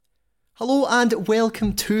Hello and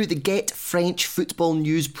welcome to the Get French Football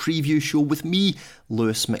News preview show with me,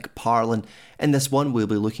 Lewis McParlin. In this one, we'll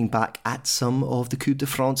be looking back at some of the Coupe de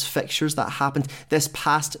France fixtures that happened this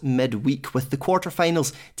past midweek, with the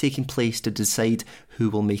quarterfinals taking place to decide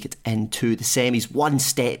who will make it into the semis, one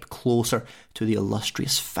step closer to the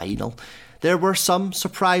illustrious final. There were some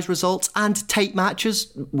surprise results and tight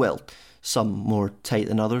matches, well, some more tight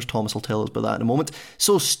than others. Thomas will tell us about that in a moment,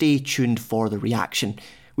 so stay tuned for the reaction.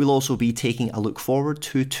 We'll also be taking a look forward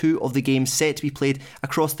to two of the games set to be played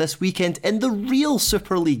across this weekend in the real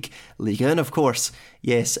Super League, Ligue 1 of course.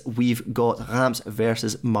 Yes, we've got Reims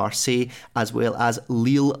versus Marseille as well as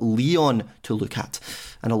Lille-Lyon to look at.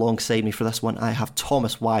 And alongside me for this one I have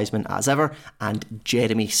Thomas Wiseman as ever and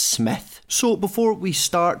Jeremy Smith. So before we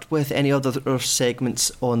start with any other segments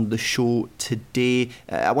on the show today,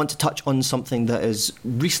 I want to touch on something that is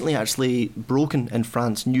recently actually broken in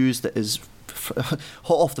France news that is hot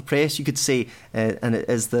off the press, you could say, and it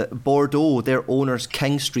is that Bordeaux, their owners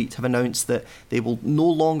King Street, have announced that they will no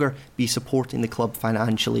longer be supporting the club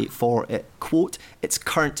financially for quote, its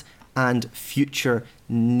current and future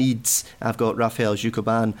needs. I've got Raphael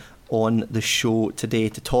Jacobin on the show today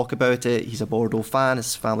to talk about it. He's a Bordeaux fan,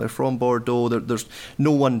 his family are from Bordeaux. There's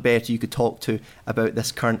no one better you could talk to about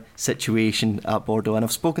this current situation at Bordeaux, and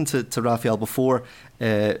I've spoken to Raphael before,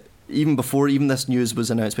 even before this news was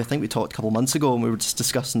announced. I think we talked a couple of months ago and we were just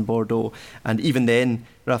discussing Bordeaux, and even then,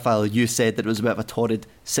 Raphael, you said that it was a bit of a torrid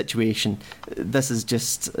situation. This is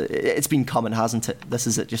just, it's been coming, hasn't it? This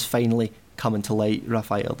is it just finally coming to light,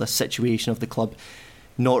 Raphael, the situation of the club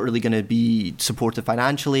not really going to be supported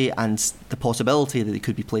financially, and the possibility that it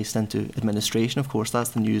could be placed into administration. Of course,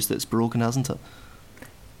 that's the news that's broken, hasn't it?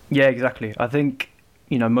 Yeah, exactly. I think,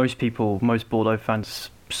 most Bordeaux fans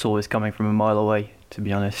saw this coming from a mile away, to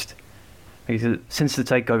be honest. Since the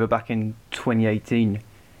takeover back in 2018,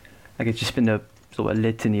 it's just been a sort of a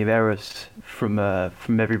litany of errors from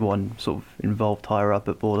everyone sort of involved higher up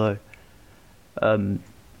at Bordeaux. In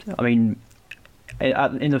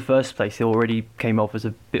the first place, it already came off as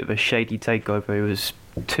a bit of a shady takeover. It was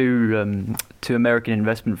two American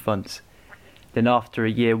investment funds. Then after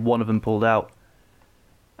a year, one of them pulled out,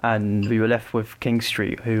 and we were left with King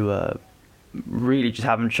Street, who really just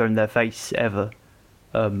haven't shown their face ever.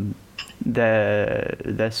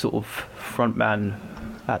 Their sort of front man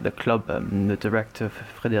at the club, the director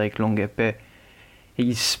Frédéric Longuepée,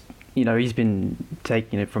 he's been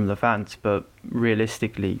taking it from the fans, but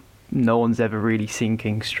realistically, no one's ever really seen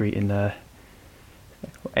King Street in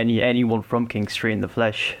anyone from King Street in the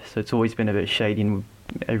flesh. So it's always been a bit shady, and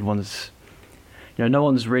everyone's, no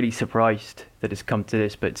one's really surprised that it's come to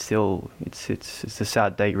this, but still, it's a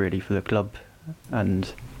sad day really for the club,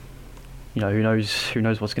 and who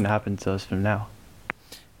knows what's going to happen to us from now.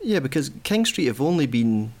 Yeah, because King Street have only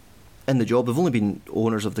been in the job, they've only been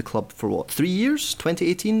owners of the club for 3 years?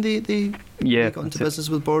 2018 they got into business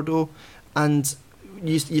with Bordeaux, and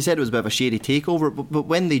you said it was a bit of a shady takeover, but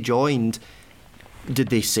when they joined, did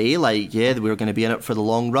they say we're going to be in it for the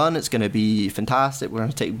long run, it's going to be fantastic, we're going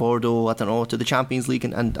to take Bordeaux, to the Champions League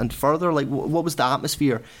and further? What was the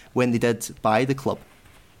atmosphere when they did buy the club?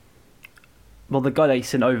 Well, the guy they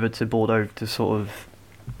sent over to Bordeaux to sort of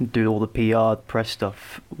do all the PR press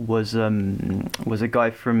stuff was a guy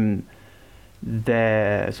from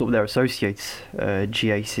their associates,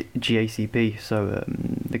 GACP. So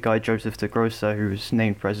the guy Joseph de Grosser, who was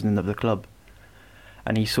named president of the club,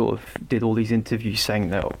 and he sort of did all these interviews saying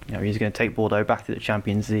that he's going to take Bordeaux back to the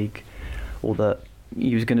Champions League, or that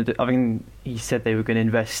he was going to do. He said they were going to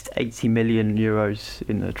invest 80 million euros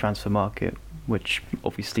in the transfer market, which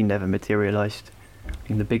obviously never materialised.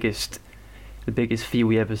 The biggest fee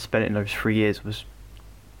we ever spent in those 3 years was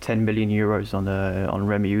 10 million euros on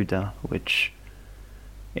Remy Houdin, which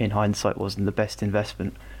in hindsight wasn't the best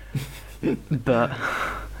investment. But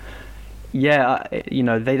yeah,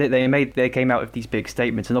 they came out with these big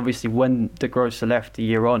statements, and obviously when De Grosser left a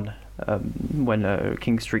year on, when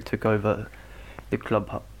King Street took over the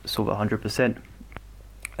club sort of 100%.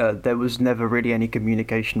 There was never really any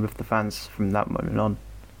communication with the fans from that moment on.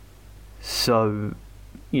 So,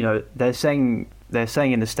 they're saying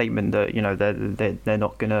in the statement that they're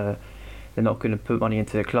not gonna put money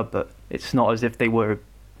into the club, but it's not as if they were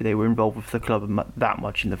involved with the club that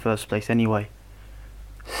much in the first place anyway.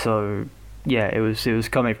 So, yeah, it was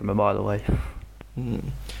coming from a mile away.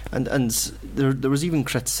 And there was even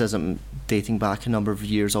criticism dating back a number of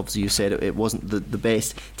years. Obviously, you said it wasn't the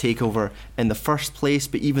best takeover in the first place,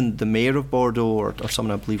 but even the mayor of Bordeaux, or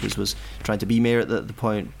someone I believe was trying to be mayor at the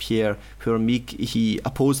point, Pierre Pourmique, he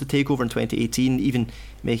opposed the takeover in 2018, even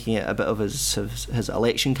making it a bit of his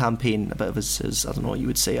election campaign, a bit of his I don't know what you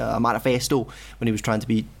would say, a manifesto when he was trying to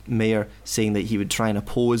be mayor, saying that he would try and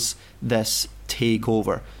oppose this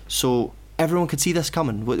takeover. So everyone could see this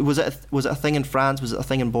coming. Was it a thing in France? Was it a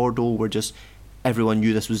thing in Bordeaux where just everyone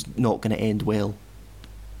knew this was not going to end well?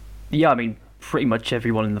 Yeah, I mean, pretty much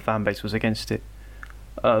everyone in the fan base was against it.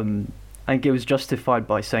 I think it was justified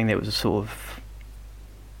by saying that it was a sort of...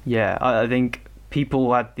 Yeah, I think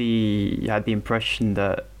people had the impression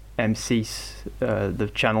that M6, the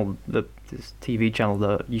channel, this TV channel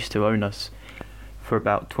that used to own us for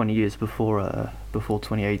about 20 years before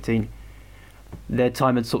 2018, their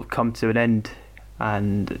time had sort of come to an end,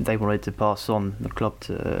 and they wanted to pass on the club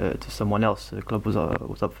to someone else. The club was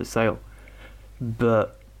up for sale,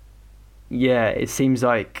 but yeah, it seems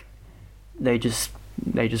like they just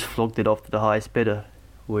flogged it off to the highest bidder,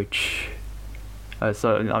 which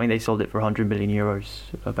so I mean they sold it for 100 million euros,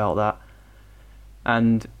 about that,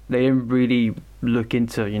 and they didn't really look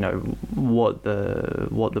into what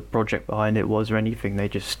the project behind it was or anything. They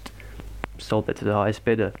just sold it to the highest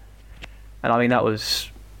bidder. And I mean, that was,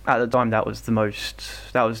 at the time, that was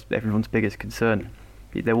everyone's biggest concern.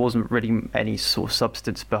 There wasn't really any sort of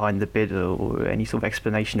substance behind the bid or any sort of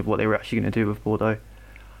explanation of what they were actually going to do with Bordeaux.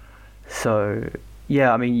 So,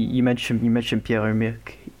 yeah, I mean, you mentioned Pierre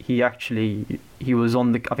Pourmique. He was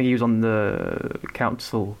on the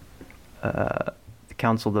council,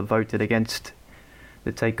 that voted against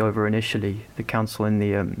the takeover initially. The council in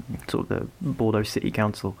the sort of the Bordeaux City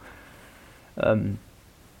Council.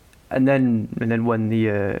 And then when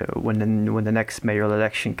the next mayoral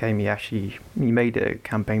election came, he made a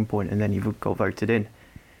campaign point, and then he got voted in,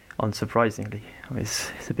 unsurprisingly. I mean,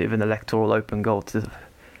 it's a bit of an electoral open goal to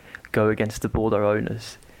go against the Bordeaux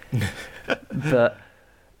owners. But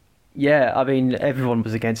yeah, I mean, everyone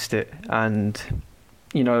was against it, and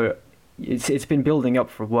it's been building up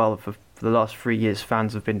for a while. For the last 3 years,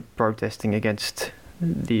 fans have been protesting against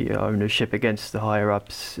the ownership, against the higher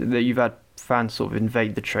ups. That you've had fans sort of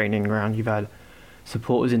invade the training ground. You've had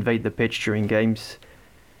supporters invade the pitch during games.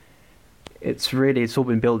 It's all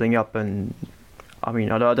been building up, and I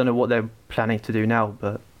mean, I don't know what they're planning to do now,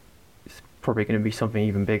 but it's probably going to be something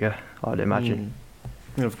even bigger, I'd imagine.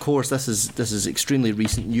 And of course, this is extremely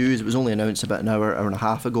recent news. It was only announced about an hour and a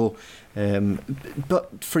half ago.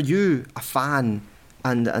 But for you, a fan,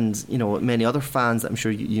 and many other fans that I'm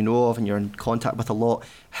sure you know of and you're in contact with a lot,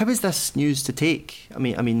 how is this news to take? I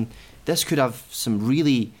mean, this could have some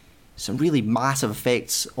really massive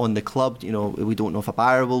effects on the club. We don't know if a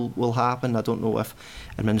buyer will happen. I don't know if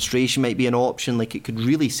administration might be an option. Like, it could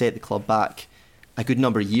really set the club back a good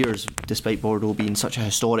number of years, despite Bordeaux being such a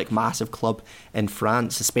historic, massive club in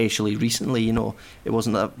France, especially recently. It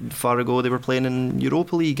wasn't that far ago they were playing in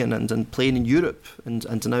Europa League and playing in Europe,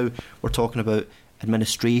 and now we're talking about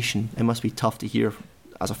administration. It must be tough to hear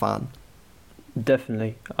as a fan.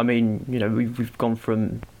 Definitely. I mean, we've gone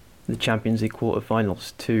from the Champions League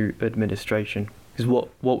quarterfinals to administration, because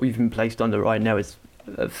what we've been placed under right now is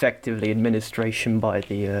effectively administration by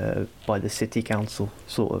the city council,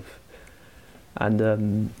 sort of.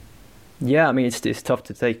 And yeah, I mean, it's tough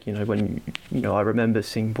to take. When I remember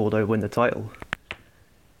seeing Bordeaux win the title.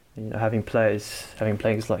 Having players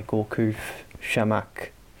like Gourcuff,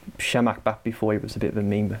 Chamac back before he was a bit of a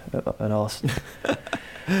meme, an arse.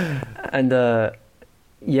 And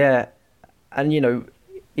yeah, and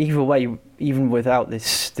either way, even without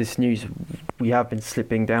this news, we have been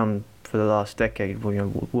slipping down for the last decade.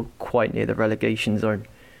 We're quite near the relegation zone,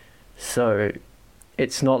 so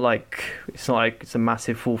it's not like it's a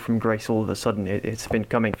massive fall from grace all of a sudden. It's been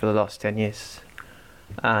coming for the last 10 years,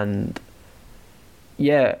 and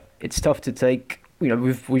yeah, it's tough to take.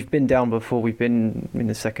 We've been down before. We've been in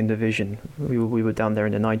the second division. We were down there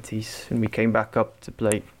in the 90s, and we came back up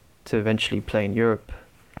to eventually play in Europe.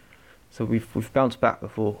 So we've bounced back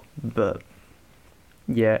before, but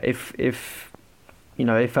yeah, if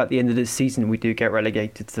at the end of this season we do get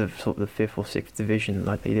relegated to sort of the 5th or 6th division,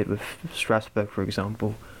 like they did with Strasbourg, for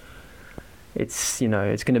example, it's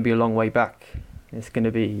going to be a long way back. It's going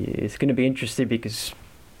to be interesting because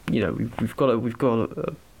we've got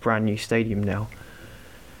a brand new stadium now,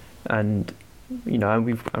 and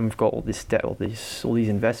we've got all this debt, all these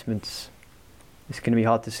investments. It's going to be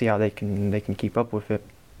hard to see how they can keep up with it.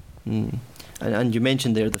 And you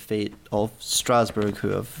mentioned there the fate of Strasbourg, who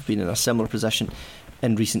have been in a similar position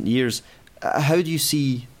in recent years. How do you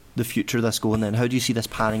see the future of this going then? How do you see this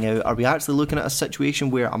panning out? Are we actually looking at a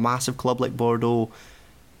situation where a massive club like Bordeaux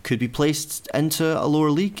could be placed into a lower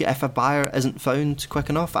league if a buyer isn't found quick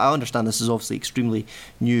enough? I understand this is obviously extremely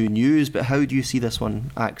new news, but how do you see this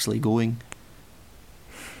one actually going?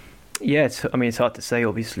 Yeah, it's hard to say,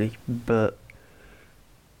 obviously, but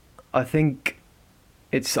I think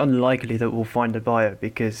it's unlikely that we'll find a buyer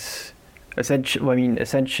because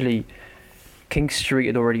essentially King Street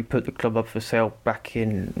had already put the club up for sale back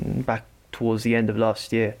towards the end of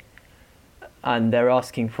last year, and their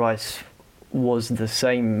asking price was the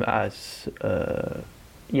same as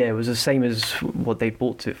it was the same as what they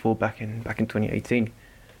bought it for back in 2018,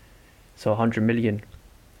 so 100 million,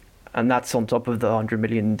 and that's on top of the 100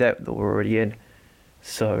 million debt that we're already in.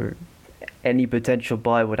 So any potential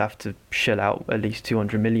buyer would have to shell out at least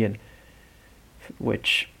 200 million,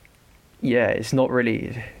 which, yeah, it's not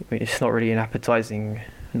really an appetizing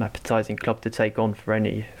club to take on for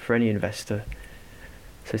any investor.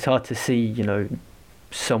 So it's hard to see,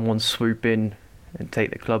 someone swoop in and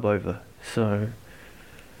take the club over. So,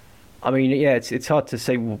 it's hard to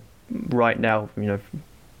say right now,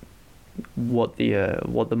 what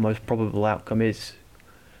the most probable outcome is.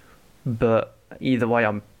 But either way,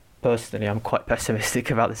 I'm quite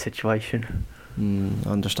pessimistic about the situation. I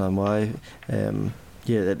understand why.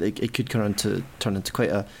 It could turn into quite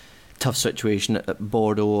a tough situation at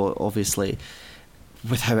Bordeaux, obviously.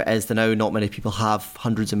 With how it is now, not many people have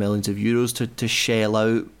hundreds of millions of euros to shell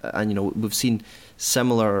out, and we've seen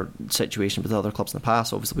similar situations with other clubs in the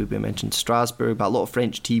past. Obviously, we mentioned Strasbourg, but a lot of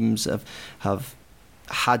French teams have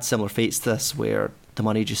had similar fates to this, where the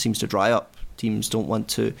money just seems to dry up. People don't want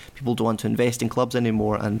to invest in clubs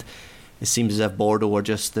anymore, and it seems as if Bordeaux are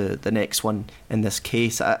just the next one in this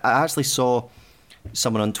case. I actually saw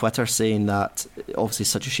someone on Twitter saying that obviously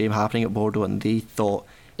such a shame happening at Bordeaux, and they thought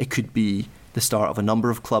it could be the start of a number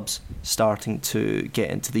of clubs starting to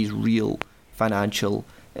get into these real financial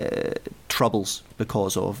troubles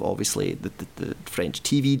because of obviously the French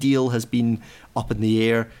TV deal has been up in the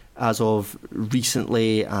air as of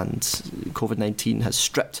recently, and COVID-19 has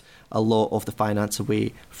stripped a lot of the finance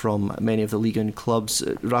away from many of the Ligue 1 clubs.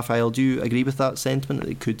 Raphael, do you agree with that sentiment?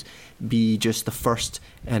 It could be just the first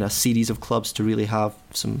in a series of clubs to really have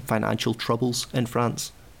some financial troubles in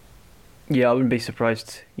France. Yeah, I wouldn't be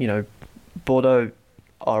surprised. Bordeaux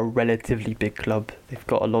are a relatively big club. They've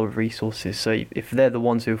got a lot of resources. So if they're the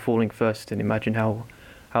ones who are falling first, then imagine how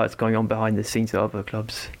it's going on behind the scenes at other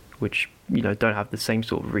clubs, which don't have the same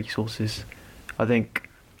sort of resources. I don't think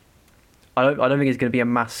it's going to be a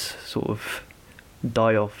mass sort of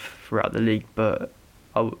die off throughout the league, but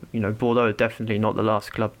Bordeaux are definitely not the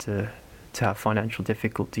last club to have financial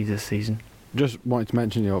difficulties this season. Just wanted to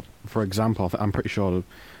mention, for example, I'm pretty sure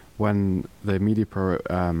when the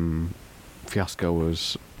MediaPro fiasco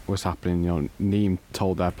was happening, Nîmes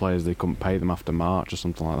told their players they couldn't pay them after March or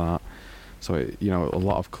something like that. So a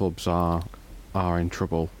lot of clubs are in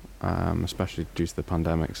trouble, especially due to the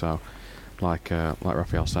pandemic. So like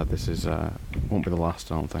Raphael said, this won't be the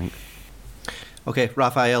last, I don't think. Okay,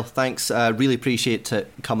 Raphael, thanks. Really appreciate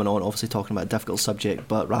it coming on. Obviously talking about a difficult subject,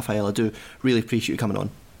 but Raphael, I do really appreciate you coming on.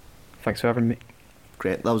 Thanks for having me.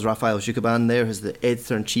 Great. That was Raphael Joukaban there, who's the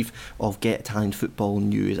editor-in-chief of Get Italian Football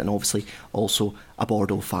News, and obviously also a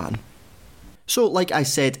Bordeaux fan. So, like I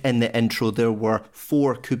said in the intro, there were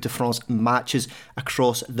 4 Coupe de France matches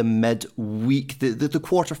across the mid-week, the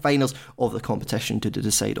quarter-finals of the competition to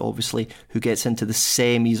decide, obviously, who gets into the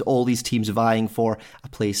semis, all these teams vying for a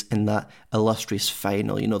place in that illustrious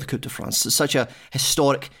final. The Coupe de France is such a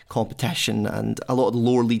historic competition, and a lot of the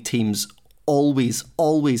lower league teams always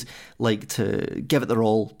like to give it their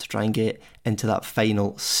all to try and get into that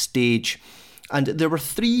final stage. And there were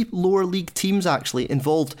 3 lower league teams actually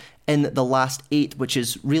involved in the last 8, which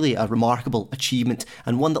is really a remarkable achievement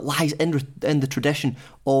and one that lies in the tradition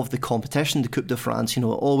of the competition. The Coupe de France,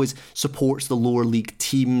 always supports the lower league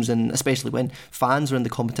teams, and especially when fans are in the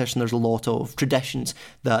competition, there's a lot of traditions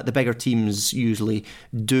that the bigger teams usually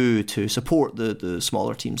do to support the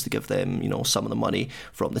smaller teams, to give them, some of the money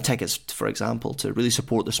from the tickets, for example, to really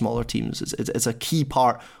support the smaller teams. It's a key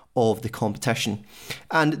part of the competition.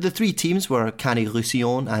 And the 3 teams were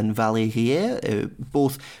Canet-Roussillon and Val'Arrière,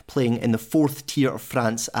 both playing in the 4th tier of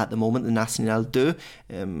France at the moment, the National 2.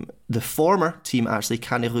 The former team, actually,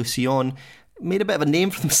 Canet-Roussillon, made a bit of a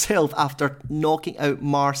name for themselves after knocking out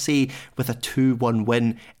Marseille with a 2-1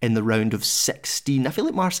 win in the round of 16. I feel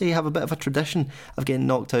like Marseille have a bit of a tradition of getting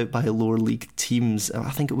knocked out by lower league teams.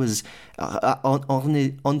 I think it was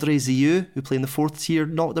André Zieux, who played in the 4th tier,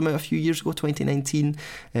 knocked them out a few years ago, 2019.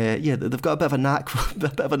 They've got a bit of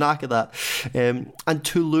a knack at that. And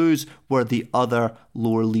Toulouse were the other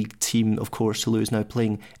lower league team. Of course, Toulouse now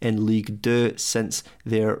playing in Ligue 2 since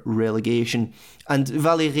their relegation. And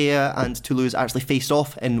Valérière and Toulouse actually faced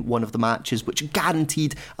off in one of the matches, which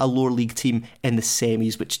guaranteed a lower league team in the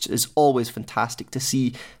semis, which is always fantastic to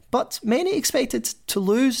see. But many expected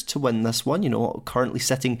Toulouse to win this one, currently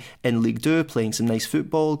sitting in Ligue 2, playing some nice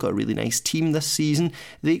football, got a really nice team this season.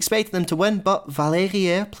 They expected them to win, but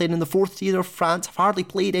Valérière, playing in the 4th tier of France, have hardly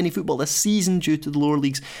played any football this season due to the lower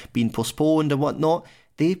leagues being postponed and whatnot.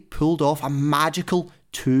 They pulled off a magical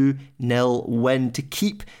 2-0 win to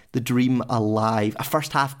keep the dream alive. A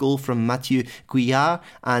first half goal from Mathieu Guyard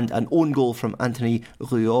and an own goal from Anthony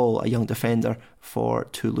Rouault, a young defender for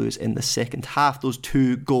Toulouse in the second half. Those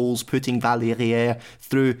 2 goals putting Valérière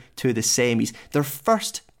through to the semis. Their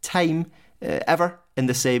first time ever in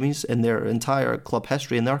the semis in their entire club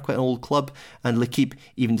history, and they're quite an old club, and L'Équipe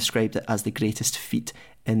even described it as the greatest feat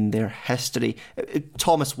in their history.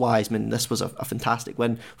 Thomas Wiseman, this was a fantastic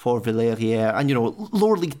win for Valérière, and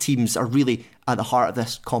lower league teams are really at the heart of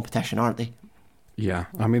this competition, aren't they? Yeah,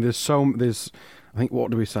 I mean, there's I think,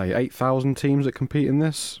 what do we say, 8,000 teams that compete in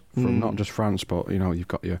this from not just France, but you've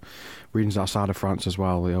got your regions outside of France as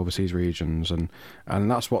well, the overseas regions, and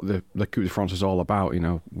that's what the Coupe de France is all about.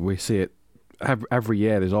 We see it every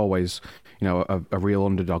year. There's always a real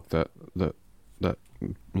underdog that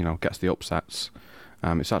gets the upsets.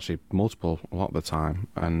 It's actually multiple a lot of the time,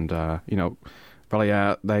 and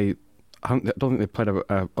Valérière, I don't think they played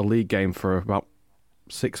a league game for about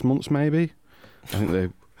 6 months, maybe. I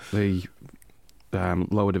think the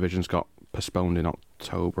lower divisions got postponed in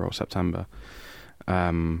October or September.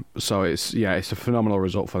 So it's a phenomenal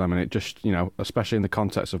result for them, and it just especially in the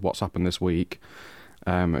context of what's happened this week,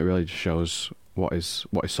 it really just shows what is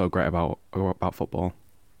so great about football.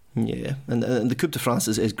 Yeah, and the Coupe de France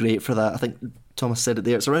is great for that. I think Thomas said it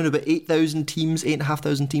there. It's around about 8,000 teams,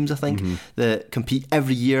 8,500 teams, I think, that compete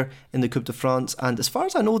every year in the Coupe de France. And as far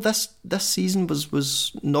as I know, this season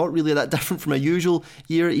was not really that different from a usual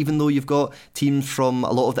year, even though you've got teams from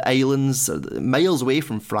a lot of the islands, miles away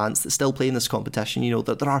from France, that still play in this competition.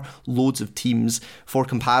 That there are loads of teams. For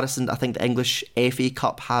comparison, I think the English FA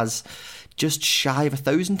Cup has just shy of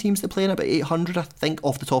 1,000 teams that play in it, about 800, I think,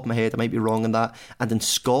 off the top of my head. I might be wrong on that. And in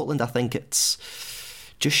Scotland, I think it's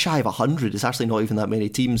just shy of 100. It's actually not even that many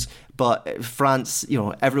teams. But France,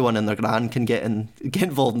 everyone and their gran can get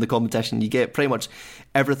involved in the competition. You get pretty much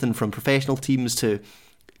everything from professional teams to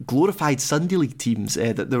glorified Sunday League teams.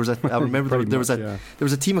 I remember there was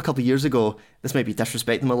a team a couple of years ago. This might be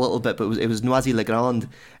disrespecting them a little bit, but it was Noisy-le-Grand,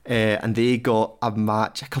 and they got a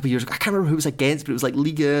match a couple of years ago. I can't remember who it was against, but it was like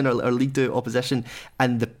Ligue 1 or Ligue 2 opposition,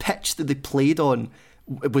 and the pitch that they played on,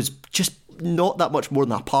 it was just not that much more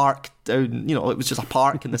than a park down, it was just a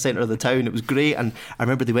park in the centre of the town. It was great, and I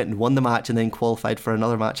remember they went and won the match and then qualified for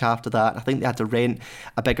another match after that. I think they had to rent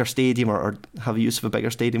a bigger stadium or have use of a bigger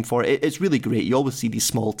stadium for it. It's really great. You always see these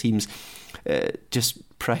small teams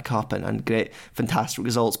just prick up and get fantastic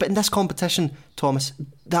results. But in this competition, Thomas,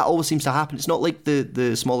 that always seems to happen. It's not like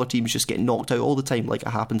the smaller teams just get knocked out all the time like it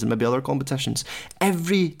happens in maybe other competitions.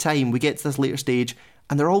 Every time we get to this later stage,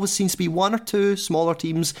 and there always seems to be one or two smaller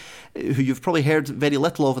teams who you've probably heard very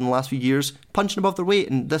little of in the last few years punching above their weight,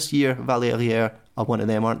 and this year Valérière are one of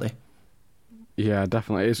them, aren't they? Yeah,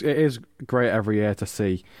 definitely. It is great every year to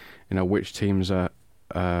see, which teams are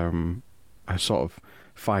sort of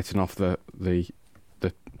fighting off the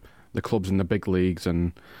clubs in the big leagues,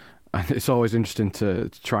 and it's always interesting to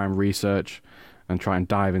try and research and try and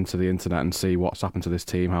dive into the internet and see what's happened to this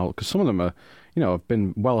team, because some of them are, have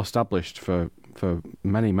been well established for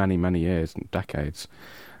many, many, many years and decades,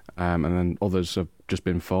 and then others have just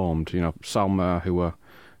been formed. Salma,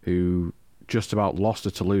 who just about lost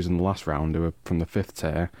to Toulouse in the last round, who were from the 5th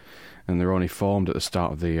tier, and they're only formed at the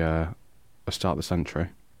start of the century.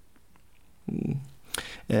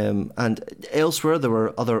 And elsewhere, there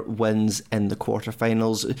were other wins in the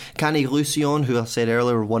quarterfinals. Canet-Roussillon, who I said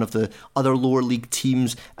earlier, were one of the other lower league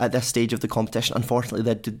teams at this stage of the competition.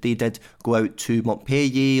 Unfortunately, they did go out to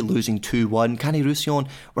Montpellier, losing 2-1. Canet-Roussillon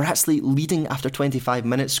were actually leading after 25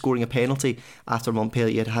 minutes, scoring a penalty after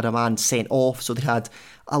Montpellier had a man sent off. So they had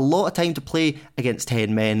a lot of time to play against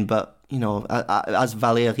 10 men, but as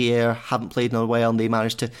Valérière haven't played in a while and they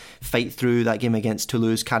managed to fight through that game against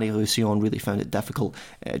Toulouse, Canet-Roussillon really found it difficult,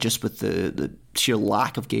 just with the sheer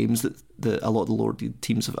lack of games that a lot of the lower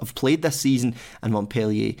teams have played this season, and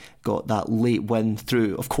Montpellier got that late win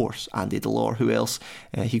through, of course, Andy Delors. Who else?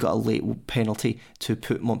 He got a late penalty to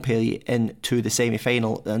put Montpellier into the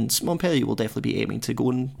semi-final, and Montpellier will definitely be aiming to go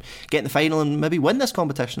and get in the final and maybe win this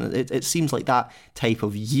competition. It seems like that type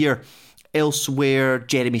of year. Elsewhere,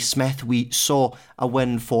 Jeremy Smith, we saw a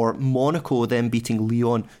win for Monaco, then beating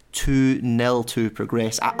Lyon 2-0 to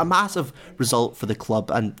progress. A massive result for the club,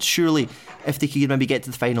 and surely if they could maybe get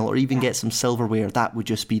to the final or even get some silverware, that would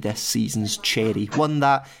just be this season's cherry. One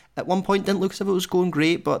that at one point didn't look as if it was going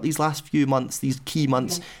great, but these last few months, these key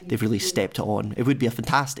months, they've really stepped it on. It would be a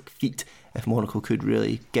fantastic feat if Monaco could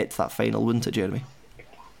really get to that final, wouldn't it, Jeremy?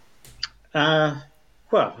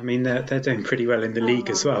 Well, I mean, they're doing pretty well in the league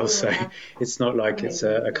as well, so it's not like it's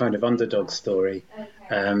a kind of underdog story.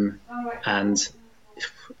 And,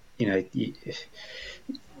 you know,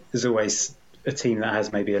 there's always a team that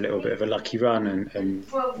has maybe a little bit of a lucky run and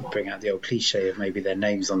bring out the old cliche of maybe their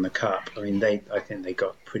names on the cup. I mean, I think they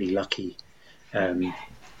got pretty lucky in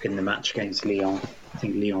the match against Lyon. I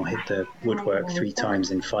think Lyon hit the woodwork 3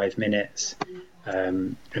 times in 5 minutes.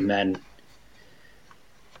 And then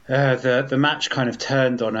the match kind of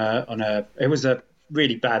turned on a. It was a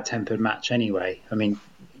really bad tempered match anyway. I mean,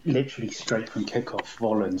 literally straight from kickoff,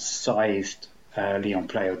 Volland sized Lyon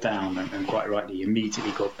player down and quite rightly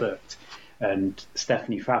immediately got booked. And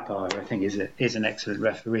Stéphanie Frappart, I think, is an excellent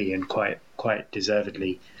referee and quite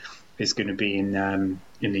deservedly is going to be in the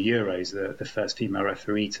Euros, the first female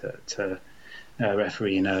referee to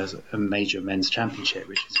referee in a major men's championship,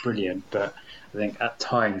 which is brilliant. But I think at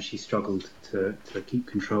times she struggled to keep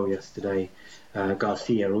control yesterday.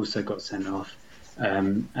 Garcia also got sent off.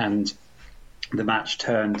 And the match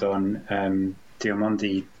turned on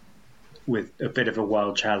Diomande with a bit of a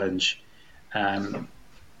wild challenge,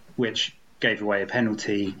 which gave away a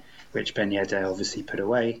penalty, which Ben Yedder obviously put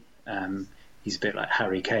away. He's a bit like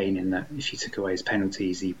Harry Kane in that if you took away his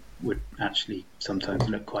penalties, he would actually sometimes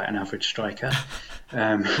look quite an average striker.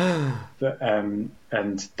 And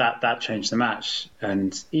that changed the match.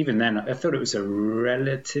 And even then, I thought it was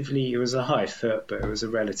a high foot, but it was a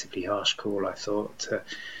relatively harsh call, I thought,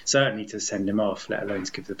 certainly to send him off, let alone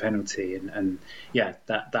to give the penalty. And yeah,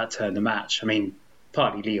 that turned the match. I mean,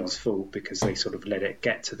 partly Lyon's fault because they sort of let it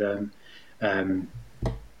get to them.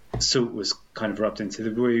 Salt was kind of rubbed into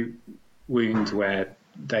the wound where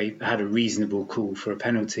they had a reasonable call for a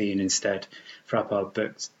penalty, and instead Frappart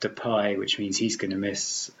booked Depay, which means he's going to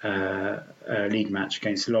miss a league match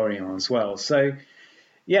against Lorient as well. So,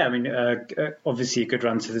 yeah, I mean, obviously a good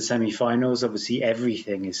run to the semi-finals. Obviously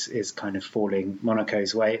everything is kind of falling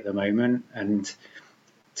Monaco's way at the moment, and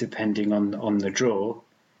depending on the draw,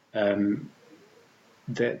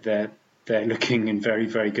 they're looking in very,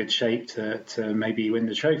 very good shape to maybe win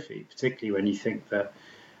the trophy, particularly when you think that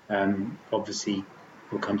obviously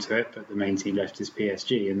we'll come to it, but the main team left is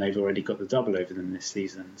PSG and they've already got the double over them this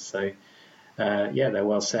season. So, yeah, they're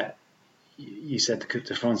well set. You said the Coupe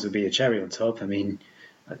de France would be a cherry on top. I mean,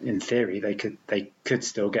 in theory, they could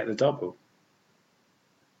still get the double.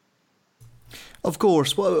 Of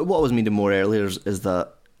course, what I was meaning more earlier is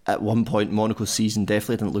that at one point Monaco's season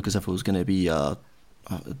definitely didn't look as if it was going to be a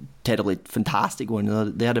terribly fantastic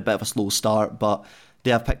one. They had a bit of a slow start, but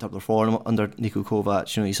they have picked up their form under Niko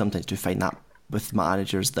Kovac. You know, you sometimes do find that with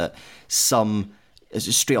managers that some is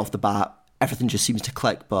just straight off the bat everything just seems to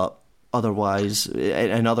click, but otherwise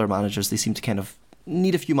in other managers they seem to kind of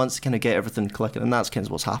need a few months to kind of get everything clicking, and that's kind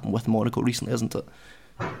of what's happened with Monaco recently, isn't it?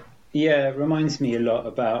 Yeah, it reminds me a lot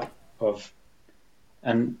of,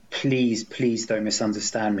 and please don't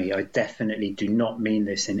misunderstand me, I definitely do not mean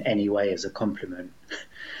this in any way as a compliment,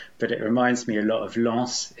 but it reminds me a lot of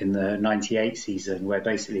Lens in the 98 season, where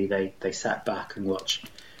basically they sat back and watched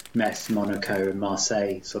Metz, Monaco and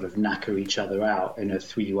Marseille sort of knacker each other out in a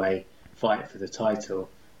 3-way fight for the title,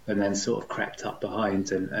 and then sort of crept up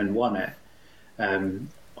behind and won it. I'm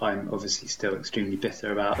obviously still extremely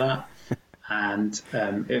bitter about that. And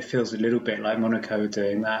it feels a little bit like Monaco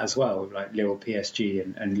doing that as well, like Lille, PSG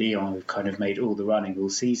and Lyon have kind of made all the running all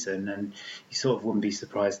season, and you sort of wouldn't be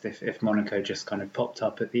surprised if Monaco just kind of popped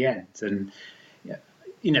up at the end. And,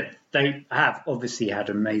 you know, they have obviously had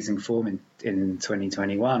amazing form in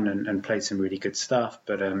 2021 and played some really good stuff,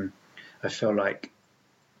 but I feel like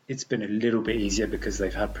it's been a little bit easier because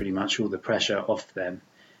they've had pretty much all the pressure off them,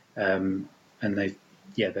 and they've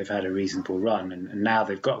had a reasonable run, and now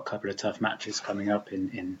they've got a couple of tough matches coming up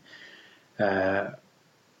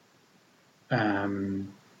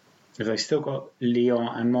have they still got Lyon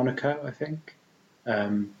and Monaco, I think?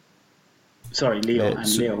 Lyon and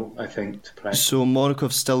Lille, I think, to play. So Monaco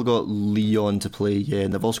have still got Lyon to play, yeah,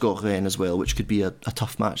 and they've also got Rennes as well, which could be a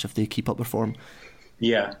tough match if they keep up their form.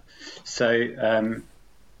 Yeah, so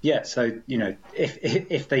you know,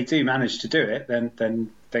 if they do manage to do it,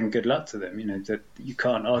 then good luck to them. You know, that you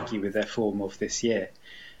can't argue with their form of this year.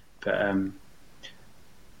 But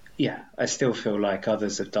I still feel like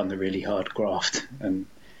others have done the really hard graft, and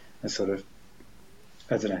I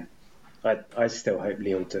don't know. I still hope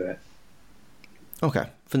Lille will do it. Okay,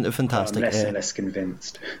 fantastic. I'm less and less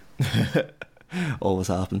convinced. Always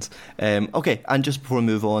happens. Okay, and just before we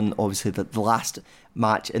move on, obviously the last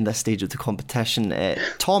match in this stage of the competition,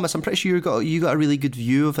 Thomas, I'm pretty sure you got a really good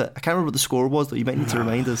view of it. I can't remember what the score was, though. You might need to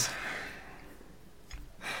remind us.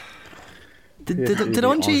 Did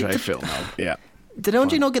Angers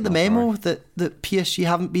not get the memo that PSG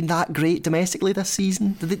haven't been that great domestically this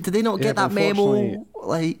season? Did they not get that memo?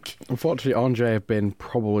 Unfortunately, Angers have been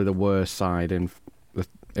probably the worst side in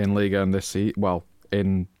Liga in this season. Well,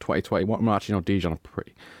 in 2021, well, actually, no, Dijon are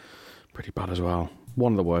pretty bad as well.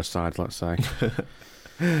 One of the worst sides, let's say.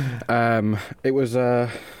 It was an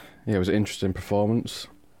interesting performance.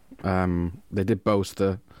 They did boast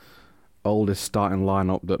the oldest starting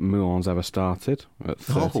lineup that Moulin's ever started at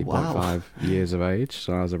 30.5 years of age.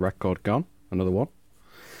 So there's a record gone, another one.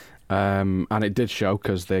 And it did show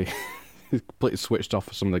because they completely switched off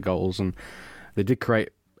for some of the goals, and they did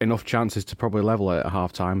create enough chances to probably level it at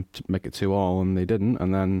half time to make it 2-2, and they didn't.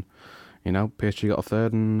 And then, PSG got a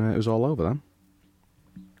third, and it was all over then.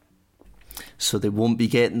 So they won't be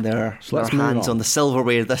getting their hands on the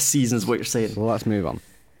silverware this season, is what you're saying. So let's move on.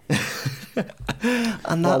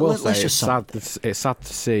 And it's sad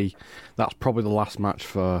to see that's probably the last match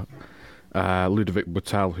for Ludovic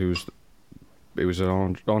Boutel, he was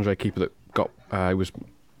an Angers keeper that he was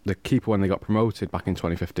the keeper when they got promoted back in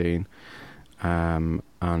 2015,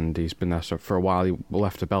 and he's been there for a while. He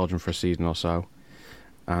left to Belgium for a season or so,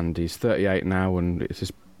 and he's 38 now, and it's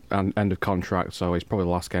his end of contract, so he's probably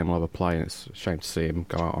the last game he'll ever play, and it's a shame to see him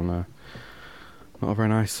go out on not a very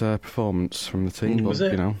nice performance from the team. Was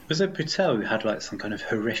it Boutel who had some kind of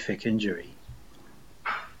horrific injury?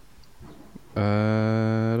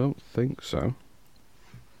 I don't think so.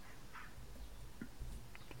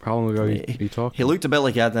 How long ago are you talking? He looked a bit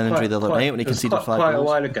like he had an injury the other night when he conceded 5 goals. Quite a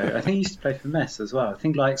while ago. I think he used to play for Metz as well. I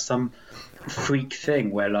think some freak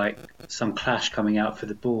thing where some clash coming out for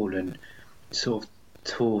the ball and sort of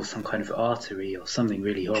tore some kind of artery or something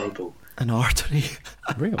really horrible. An artery?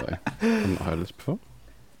 Really? I've not heard this before.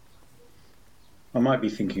 I might be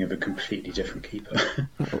thinking of a completely different keeper.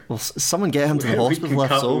 Well, someone get him to the hospital. We can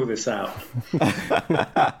cut all this out.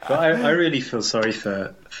 But I really feel sorry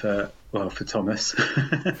for Thomas.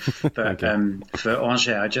 But for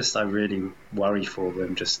Angers, I really worry for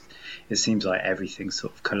them. Just it seems like everything's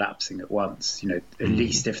sort of collapsing at once. At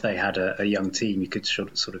least if they had a young team, you could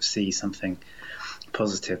sort of see something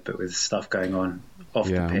positive. But with stuff going on off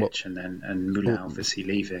the pitch, and Moulin obviously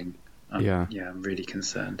leaving, I'm really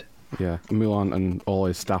concerned. Yeah, Moulin and all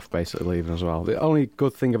his staff basically leaving as well. The only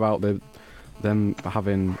good thing about them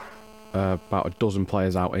having about a dozen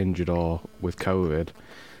players out injured or with COVID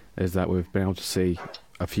is that we've been able to see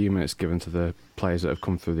a few minutes given to the players that have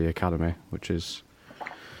come through the academy, which is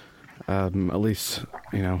at least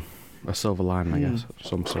a silver lining, I guess, of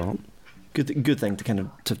some sort. Good thing to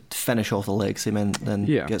finish off the legacy, and then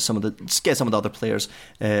get some of the other players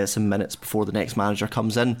some minutes before the next manager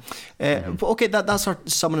comes in. But okay, that's our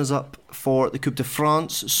summing us up for the Coupe de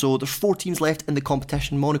France. So there's 4 teams left in the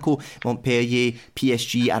competition: Monaco, Montpellier,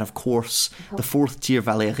 PSG, and of course the 4th tier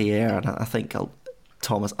Valérière. And I think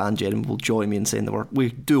Thomas and Jeremy will join me in saying that we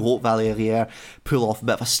do hope Valérière pull off a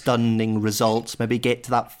bit of a stunning result, maybe get to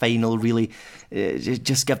that final, really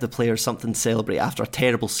just give the players something to celebrate after a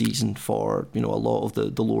terrible season for a lot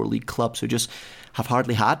of the lower league clubs who just have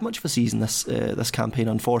hardly had much of a season this campaign,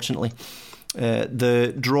 unfortunately.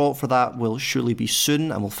 The draw for that will surely be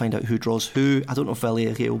soon, and we'll find out who draws who. I don't know if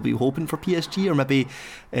Valérière will be hoping for PSG or maybe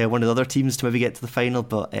one of the other teams to maybe get to the final,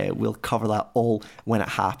 but we'll cover that all when it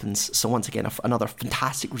happens. So once again, another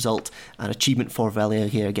fantastic result and achievement for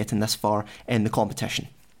Valérière getting this far in the competition.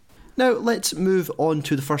 Now let's move on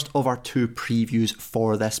to the first of our 2 previews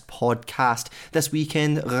for this podcast. This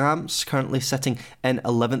weekend, Reims, currently sitting in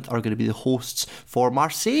 11th, are going to be the hosts for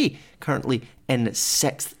Marseille, currently in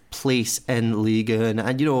 6th place in Ligue 1.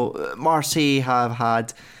 And Marseille have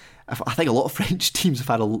had, I think a lot of French teams have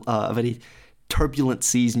had a very turbulent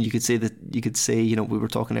season. You could say, we were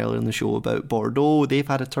talking earlier in the show about Bordeaux. They've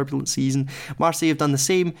had a turbulent season. Marseille have done the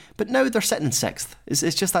same, but now they're sitting in 6th.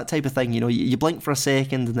 It's just that type of thing. You blink for a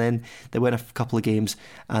second and then they win a couple of games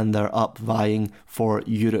and they're up vying for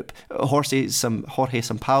Europe. Jorge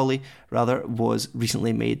Sampaoli was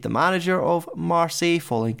recently made the manager of Marseille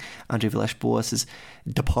following Andre Villas-Boas's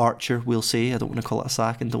departure, we'll say. I don't want to call it a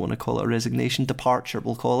sack and don't want to call it a resignation. Departure,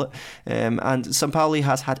 we'll call it. And Sampaoli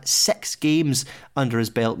has had 6 games under his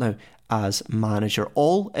belt now as manager.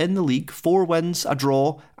 All in the league, 4 wins, a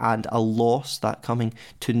draw and a loss, that coming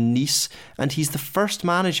to Nice. And he's the first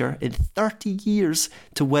manager in 30 years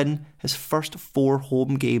to win his first 4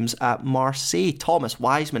 home games at Marseille. Thomas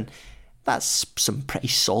Wiseman, that's some pretty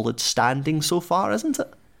solid standing so far, isn't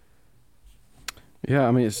it? Yeah,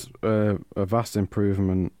 I mean, it's a vast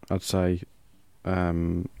improvement, I'd say.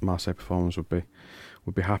 Marseille performance would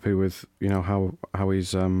be happy with, you know, how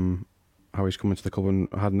he's come into the club and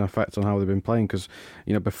had an effect on how they've been playing. Because,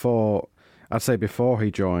 you know, before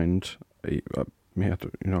he joined, he had,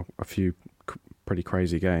 you know, a few pretty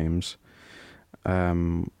crazy games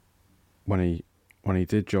when he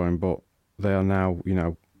did join, but they are now, you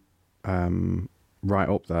know, right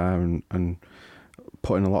up there and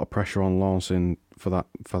putting a lot of pressure on Lens in for that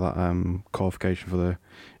qualification for the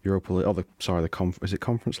Europa League. Is it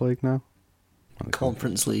Conference League now?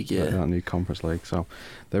 Conference League, yeah. That new Conference League. So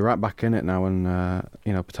they're right back in it now, and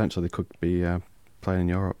you know, potentially they could be playing in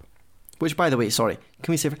Europe. Which, by the way, sorry,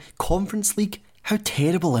 can we say Conference League? How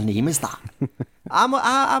terrible a name is that? I'm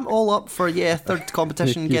all up for third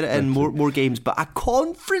competition, get it in, more games, but a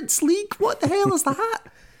Conference League? What the hell is that?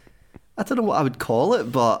 I don't know what I would call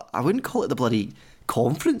it, but I wouldn't call it the bloody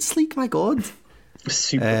Conference League. My God.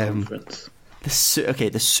 Super Conference. The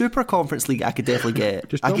Super Conference League, I could definitely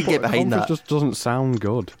get. I could get behind that. Just doesn't sound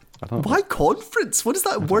good. I don't Why conference? What does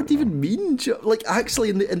that word even mean? Like,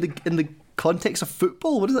 actually, in the context of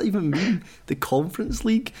football, what does that even mean? The Conference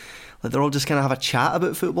League? Like, they're all just kind of have a chat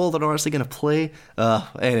about football. They're not actually going to play.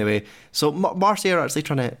 Anyway, so Marseille are actually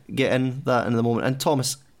trying to get in that in the moment. And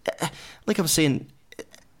Thomas, like I was saying,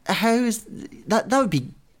 how is that? That would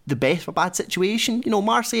be the best of a bad situation. You know,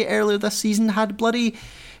 Marseille earlier this season had bloody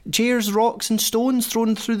chairs, rocks and stones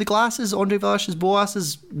thrown through the glasses. Andre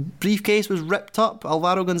Villas-Boas's briefcase was ripped up.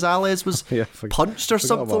 Alvaro Gonzalez was punched or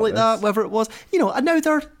something like that, whatever it was. You know, and now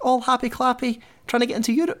they're all happy clappy trying to get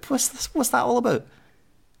into Europe. What's that all about?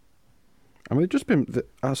 I mean, it's just been...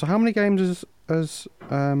 so how many games has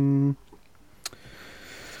Sampaoli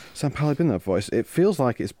been there for? It feels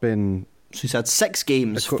like it's been... So he's had 6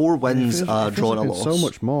 games, 4 wins, draw and a loss. So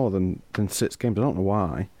much more than 6 games. I don't know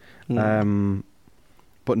why.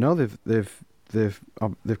 But no,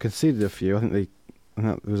 they've conceded a few. I think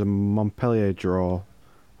there was a Montpellier draw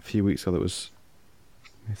a few weeks ago that was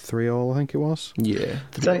 3-3, I think it was. Yeah,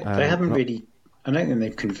 they haven't really. I don't think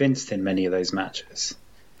they've convinced in many of those matches.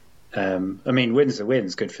 I mean, wins are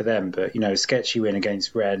wins, good for them. But you know, sketchy win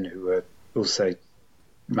against Rennes, who were also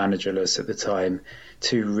managerless at the time.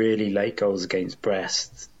 2 really late goals against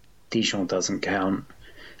Brest. Dijon doesn't count.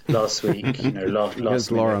 Last week, you know, last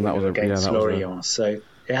Lorient, that was against Lorient. So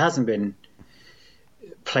it hasn't been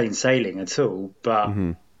plain sailing at all. But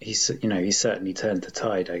he's certainly turned the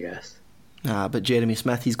tide, I guess. But Jeremy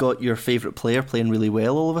Smith, he's got your favourite player playing really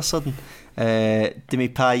well all of a sudden. Demi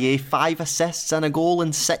Payet, 5 assists and a goal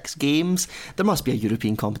in 6 games. There must be a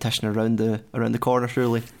European competition around the corner,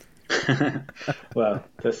 surely. Well,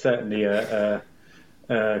 there's certainly a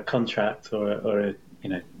contract or a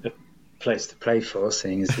place to play for,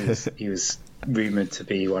 seeing as he was rumoured to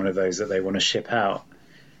be one of those that they want to ship out.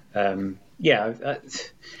 I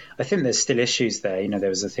think there's still issues there. You know, there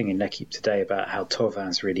was a thing in L'Equipe today about how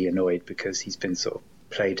Tauvin's really annoyed because he's been sort of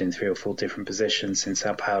played in 3 or 4 different positions since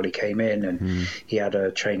Sampaoli came in, and he had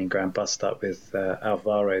a training ground bust up with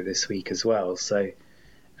Alvaro this week as well. So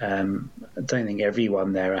I don't think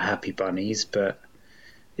everyone there are happy bunnies, but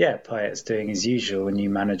yeah, Payet's doing his usual, a new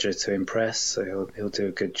manager to impress, so he'll do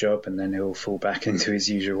a good job, and then he'll fall back into his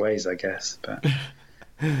usual ways, I guess. But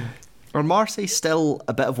Are Marseille still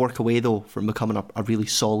a bit of work away, though, from becoming a really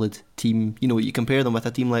solid team? You know, you compare them with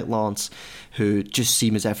a team like Lens, who just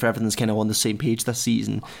seem as if everything's kind of on the same page this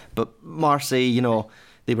season. But Marseille, you know,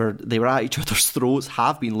 they were at each other's throats,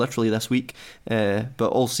 have been literally this week, but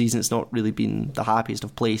all season it's not really been the happiest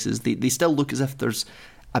of places. They still look as if there's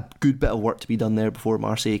a good bit of work to be done there before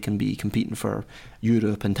Marseille can be competing for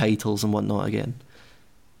Europe and titles and whatnot again.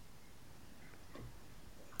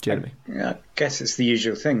 Jeremy? I guess it's the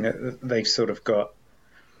usual thing that they've sort of got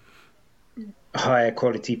higher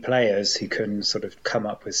quality players who can sort of come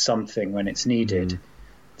up with something when it's needed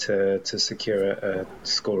to secure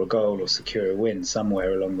score a goal or secure a win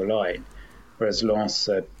somewhere along the line. Whereas Lens,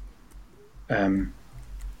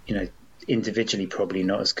 individually probably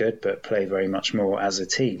not as good, but play very much more as a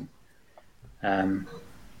team. I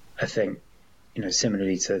think, you know,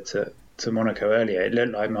 similarly to Monaco earlier, it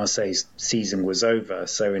looked like Marseille's season was over.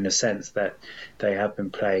 So in a sense that they have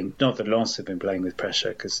been playing, not that Lens have been playing with pressure,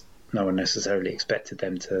 because no one necessarily expected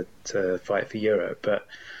them to fight for Europe, but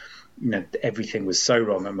you know, everything was so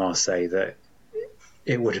wrong at Marseille that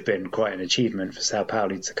it would have been quite an achievement for Sao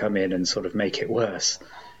Paulo to come in and sort of make it worse.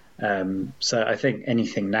 So I think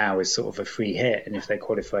anything now is sort of a free hit, and if they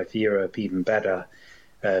qualify for Europe, even better.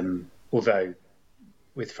 Although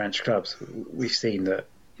with French clubs, we've seen that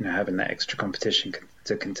having that extra competition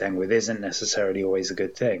to contend with isn't necessarily always a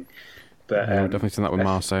good thing. But yeah, I've definitely seen that with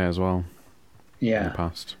Marseille as well. Yeah, in the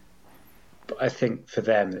past. But I think for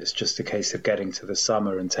them, it's just a case of getting to the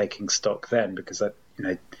summer and taking stock then, because I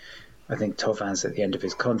think Thauvin at the end of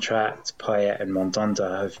his contract. Payet and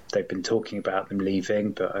Mandanda they've been talking about them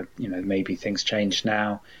leaving, but maybe things change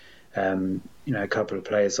now. A couple of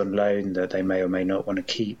players on loan that they may or may not want to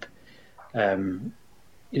keep.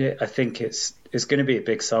 I think it's going to be a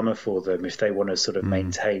big summer for them if they want to sort of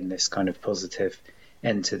maintain this kind of positive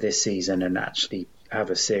end to this season and actually have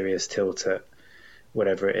a serious tilt at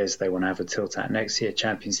whatever it is they want to have a tilt at next year,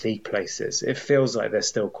 Champions League places. It feels like they're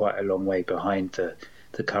still quite a long way behind the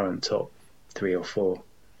current top 3 or 4.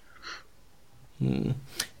 Do you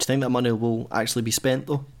think that money will actually be spent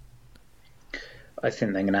though? I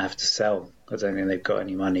think they're going to have to sell. I don't think they've got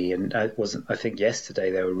any money. And I think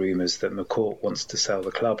yesterday there were rumours that McCourt wants to sell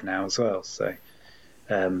the club now as well. So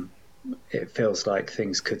it feels like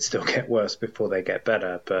things could still get worse before they get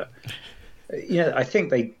better. But I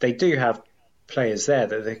think they do have players there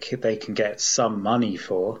that they can get some money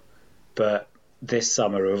for. But this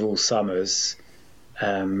summer of all summers,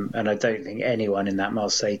 and I don't think anyone in that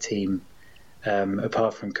Marseille team,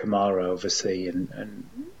 apart from Kamara obviously, and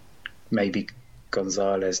maybe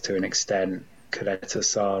Gonzalez to an extent, Caleta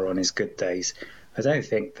Sarr on his good days, I don't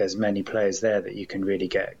think there's many players there that you can really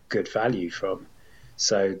get good value from.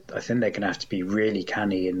 So I think they're going to have to be really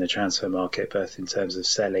canny in the transfer market, both in terms of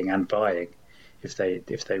selling and buying, if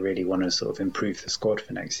they really want to sort of improve the squad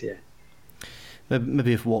for next year.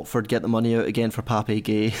 Maybe if Watford get the money out again for Pape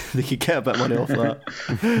Gay, they could get a bit of money off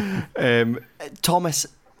that. Thomas,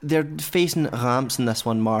 they're facing Reims in this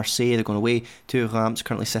one, Marseille. They're going away to Reims,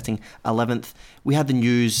 currently sitting 11th. We had the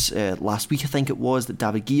news last week, I think it was, that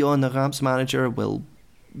David Guillon, the Reims manager, will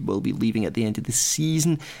be leaving at the end of the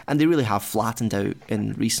season. And they really have flattened out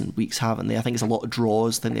in recent weeks, haven't they? I think it's a lot of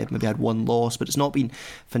draws. I think they've maybe had one loss, but it's not been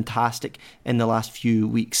fantastic in the last few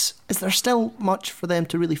weeks. Is there still much for them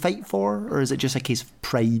to really fight for, or is it just a case of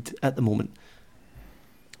pride at the moment?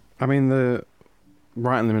 I mean, they're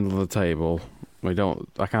right in the middle of the table.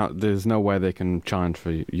 There's no way they can challenge for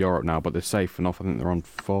Europe now, but they're safe enough. I think they're on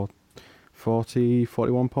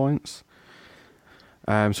 41 points.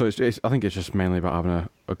 So I think it's just mainly about having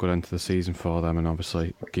a good end to the season for them, and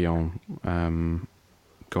obviously Guillaume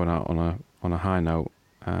going out on a high note.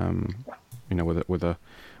 With a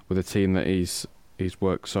team that he's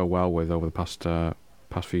worked so well with over the past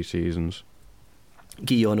few seasons.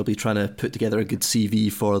 Guillaume will be trying to put together a good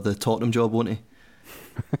CV for the Tottenham job, won't he?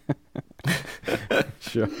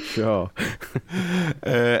 Sure.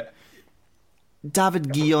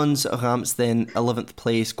 David Guillon's Reims then 11th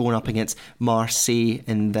place, going up against Marseille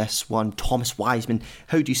in this one. Thomas Wiseman,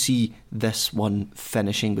 how do you see this one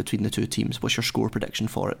finishing between the two teams? What's your score prediction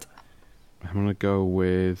for it? I'm going to go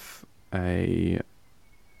with a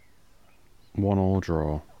 1-1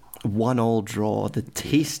 draw. 1-1 draw, the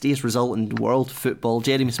tastiest result in world football.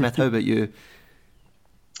 Jeremy Smith, how about you?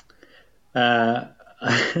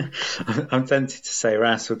 I'm tempted to say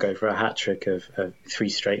Ras will go for a hat-trick of 3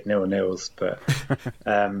 straight 0-0s, but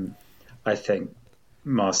I think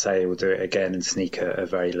Marseille will do it again and sneak a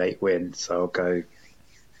very late win, so I'll go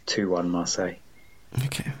 2-1 Marseille.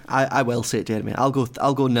 Okay, I will say it, Jeremy. I'll go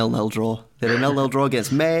 0-0 draw. They're a 0-0 draw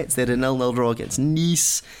against Metz, they're a 0-0 draw against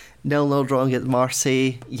Nice, 0-0 draw against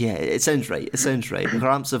Marseille. Yeah, it sounds right.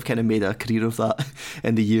 Reims have kind of made a career of that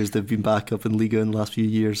in the years they've been back up in Liga in the last few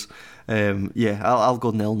years. I'll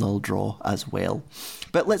go 0-0 draw as well.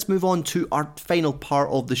 But let's move on to our final part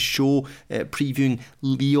of the show, previewing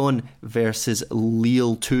Lyon versus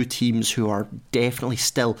Lille, two teams who are definitely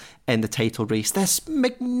still in the title race. This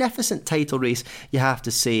magnificent title race, you have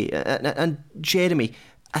to say. And Jeremy,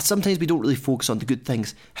 sometimes we don't really focus on the good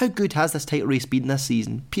things. How good has this title race been this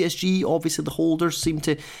season? PSG, obviously the holders, seem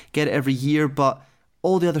to get it every year, but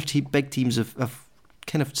all the other big teams have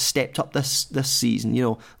kind of stepped up this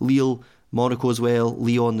season. Lille, Monaco as well,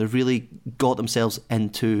 Lyon, they've really got themselves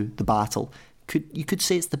into the battle. You could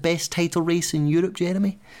say it's the best title race in Europe,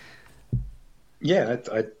 Jeremy? Yeah,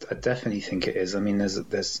 I definitely think it is. I mean,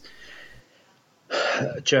 there's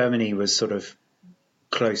Germany was sort of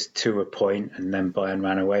close to a point, and then Bayern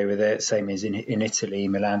ran away with it. Same as in Italy,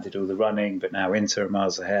 Milan did all the running, but now Inter are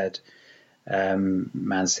miles ahead.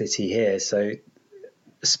 Man City here, so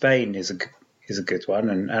Spain is a good one,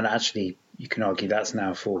 and actually you can argue that's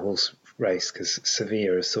now a race because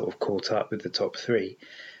Sevilla has sort of caught up with the top three.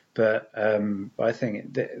 But I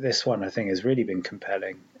think this one, I think, has really been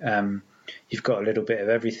compelling. You've got a little bit of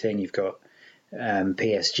everything. You've got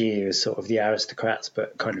PSG as sort of the aristocrats,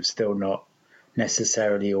 but kind of still not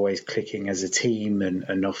necessarily always clicking as a team,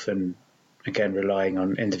 and often, again, relying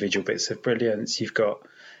on individual bits of brilliance. You've got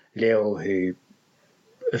Lille, who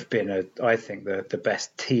have been, I think, the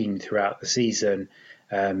best team throughout the season.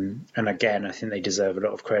 And again, I think they deserve a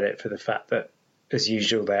lot of credit for the fact that, as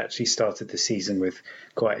usual, they actually started the season with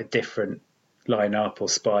quite a different lineup or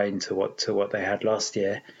spine to what they had last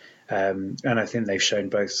year. And I think they've shown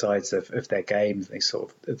both sides of their game. They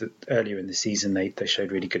sort of, earlier in the season, they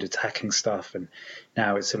showed really good attacking stuff, and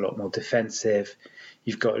now it's a lot more defensive.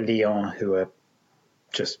 You've got Lyon, who are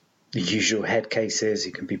just the usual head cases,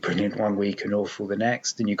 who can be brilliant one week and awful the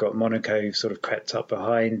next. And you've got Monaco, who've sort of crept up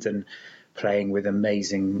behind and playing with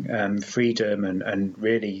amazing freedom and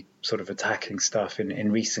really sort of attacking stuff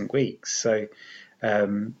in recent weeks. So,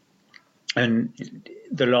 and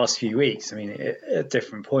the last few weeks, I mean, at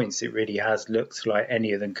different points, it really has looked like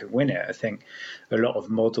any of them could win it. I think a lot of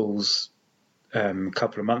models a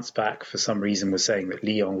couple of months back, for some reason, were saying that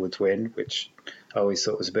Lyon would win, which I always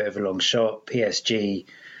thought was a bit of a long shot. PSG,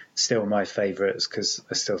 still my favourites, because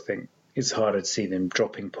I still think it's harder to see them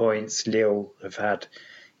dropping points. Lille have had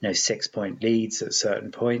 6-point leads at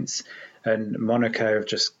certain points, and Monaco have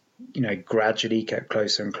just gradually kept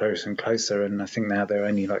closer and closer and closer, and I think now they're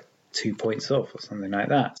only like 2 points off or something like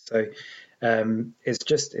that. So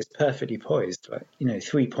it's perfectly poised.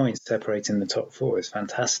 3 points separating the top four is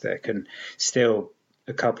fantastic, and still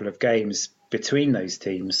a couple of games between those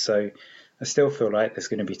teams. So I still feel like there's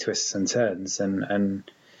going to be twists and turns, and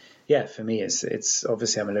yeah, for me, it's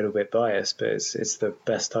obviously I'm a little bit biased, but it's the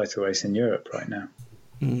best title race in Europe right now.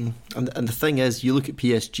 And the thing is, you look at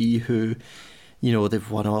PSG, who they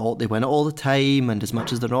win it all the time, and as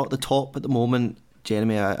much as they're not at the top at the moment,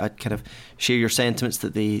 Jeremy, I kind of share your sentiments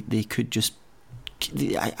that they could just.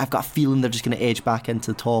 I've got a feeling they're just going to edge back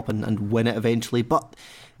into the top and win it eventually. But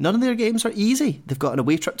none of their games are easy. They've got an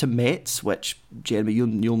away trip to Metz, which, Jeremy,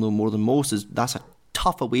 you'll know more than most, that's a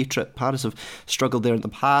tough away trip. Paris have struggled there in the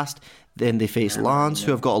past. Then they face Lens,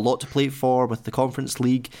 who have got a lot to play for with the Conference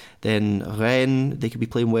League. Then Rennes, they could be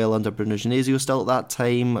playing well under Bruno Genesio still at that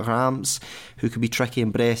time. Reims, who could be tricky,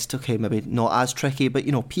 and Brest, okay, maybe not as tricky, but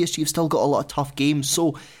PSG have still got a lot of tough games.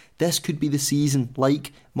 So this could be the season,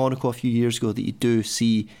 like Monaco a few years ago, that you do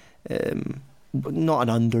see not an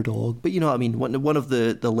underdog, but you know what I mean, one of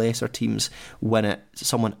the lesser teams win it,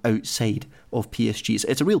 someone outside of PSG.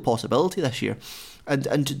 It's a real possibility this year.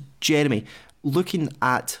 And Jeremy, looking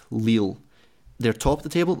at Lille, they're top of the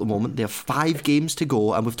table at the moment. They have 5 games to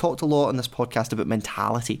go, and we've talked a lot on this podcast about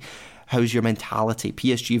mentality. How's your mentality?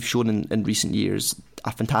 PSG have shown in recent years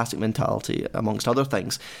a fantastic mentality, amongst other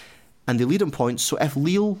things, and they lead in points. So if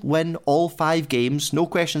Lille win all 5 games, no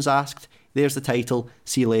questions asked, there's the title,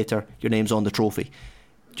 see you later, your name's on the trophy.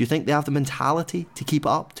 Do you think they have the mentality to keep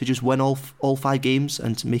up, to just win all 5 games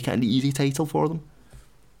and to make it an easy title for them?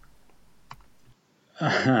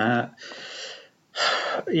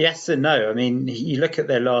 Yes and no. I mean, you look at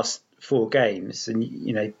their last 4 games,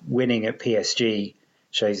 and winning at PSG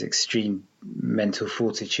shows extreme mental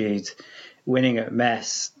fortitude. Winning at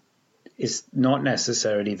Metz is not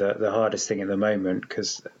necessarily the hardest thing at the moment,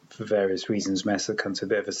 because for various reasons Metz have come to a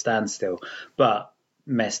bit of a standstill. But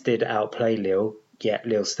Metz did outplay Lille, yet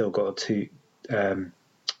Lille still got a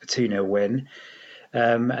 2-0 win.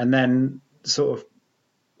 And then sort of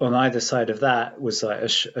on either side of that was like a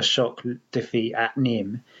shock defeat at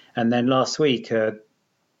Nîmes. And then last week, sort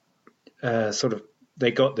of they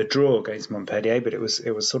got the draw against Montpellier, but it was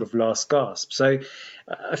sort of last gasp. So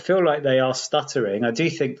I feel like they are stuttering. I do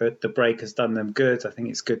think that the break has done them good. I think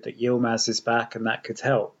it's good that Yilmaz is back, and that could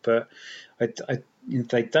help. But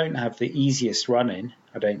they don't have the easiest run-in,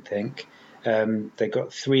 I don't think. They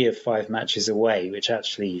got 3 of 5 matches away, which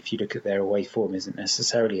actually, if you look at their away form, isn't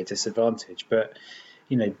necessarily a disadvantage. But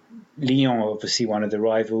Lyon, obviously one of the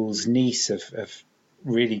rivals. Nice have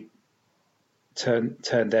really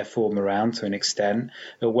turned their form around to an extent.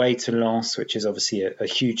 Away to Lens, which is obviously a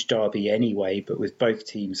huge derby anyway, but with both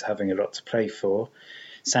teams having a lot to play for.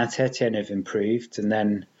 Saint-Etienne have improved, and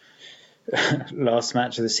then last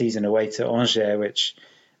match of the season away to Angers, which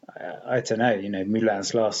I don't know,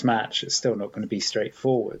 Moulin's last match, it's still not going to be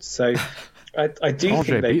straightforward. So I do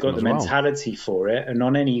think they've got the mentality for it, and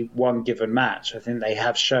on any one given match, I think they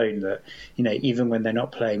have shown that, even when they're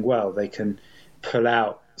not playing well, they can pull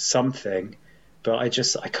out something. But I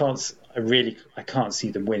can't see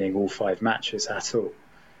them winning all 5 matches at all.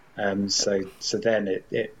 So then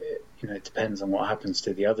it depends on what happens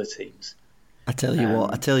to the other teams. I tell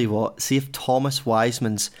you what. See if Thomas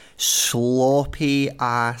Wiseman's sloppy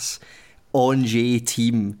ass Angers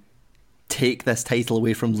team take this title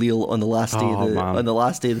away from Lille on the last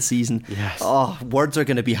day of the season. Yes. Oh, words are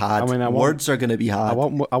going to be had. Words are going to be had.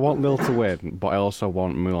 I want Lille to win, but I also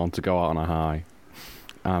want Milan to go out on a high,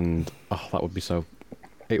 and that would be so.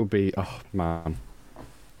 It would be man.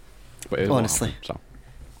 But honestly, so.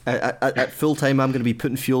 At full time, I'm going to be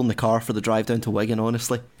putting fuel in the car for the drive down to Wigan.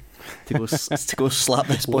 Honestly, to go slap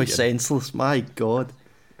this boy senseless. My God.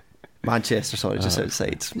 Manchester, sorry, just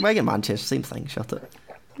outside. Wigan, Manchester, same thing. Shut it.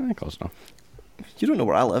 Close enough. You don't know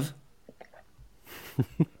where I live,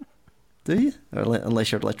 do you?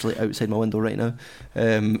 Unless you're literally outside my window right now.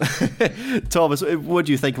 Thomas, what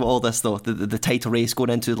do you think of all this, though? The title race going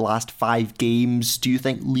into the last 5 games. Do you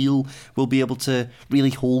think Lille will be able to really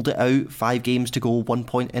hold it out? 5 games to go, 1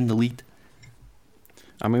 point in the lead.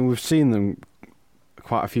 I mean, we've seen them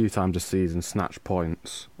quite a few times this season snatch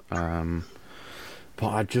points, but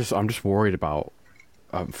I'm just worried about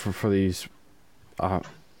for these.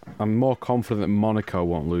 I'm more confident that Monaco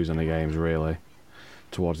won't lose any games really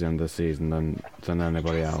towards the end of the season than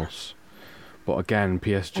anybody else. But again,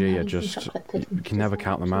 PSG are just, you can never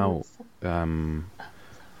count them out.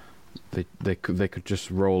 They could just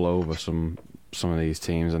roll over some of these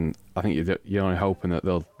teams, and I think you're only hoping that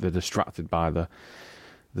they're distracted by the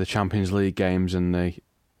Champions League games and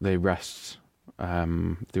they rest a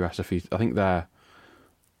few. I think the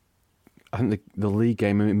league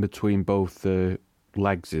game in between both the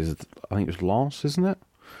legs is, I think it's Lens, isn't it?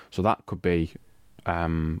 So that could be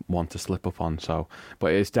one to slip up on. So,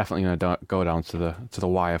 but it's definitely going to go down to the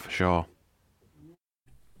wire for sure.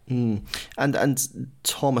 And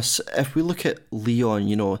Thomas, if we look at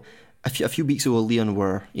Lyon, a few weeks ago, Lyon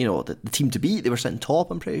were the team to beat. They were sitting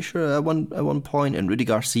top, I'm pretty sure, at one point, and Rudy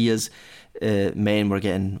Garcia's men were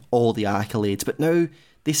getting all the accolades. But now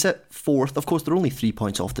they sit 4th. Of course, they're only 3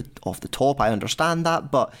 points off the top. I understand that,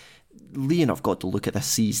 but Lyon have got to look at this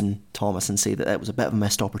season, Thomas, and say that it was a bit of a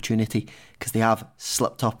missed opportunity, because they have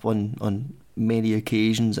slipped up on many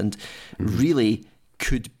occasions and really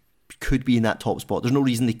could be in that top spot. There's no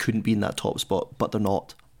reason they couldn't be in that top spot, but they're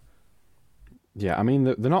not. Yeah, I mean,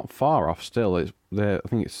 they're not far off still. I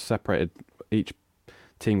think it's separated. Each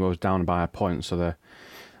team goes down by a point, so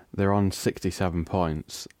they're on 67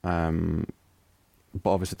 points. But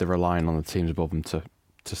obviously they're relying on the teams above them to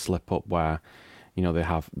slip up where they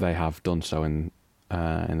have done so in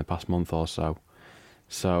the past month or so.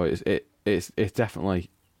 So it's definitely,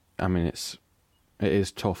 I mean, it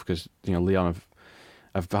is tough because Lyon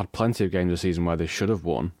have had plenty of games this season where they should have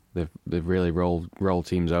won. They've really rolled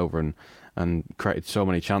teams over and created so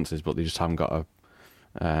many chances, but they just haven't got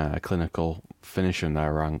a clinical finisher in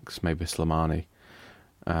their ranks. Maybe Slimani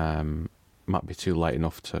might be too late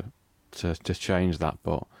enough to change that,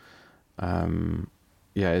 but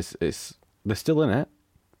it's they're still in it,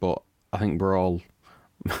 but I think we're all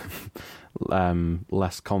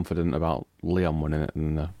less confident about Lyon winning it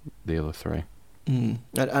than the other 3.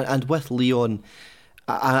 And with Lyon,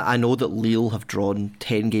 I know that Lille have drawn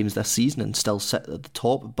 10 games this season and still sit at the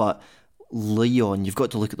top, but Lyon, you've got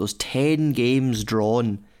to look at those 10 games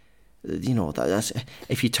drawn. That's,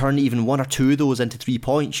 if you turn even 1 or 2 of those into 3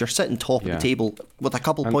 points, you're sitting top of the table with a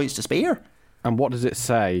couple points to spare. And what does it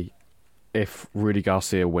say if Rudy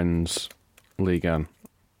Garcia wins Ligue 1?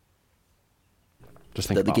 Just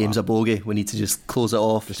think that the game's a bogey. We need to just close it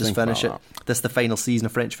off, just finish it. This is the final season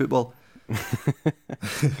of French football.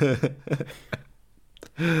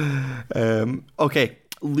 Okay,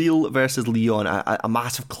 Lille versus Lyon, a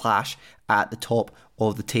massive clash at the top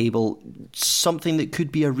of the table. Something that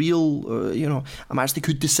could be a real, a match that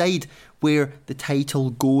could decide where the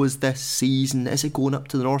title goes this season. Is it going up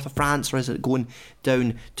to the north of France, or is it going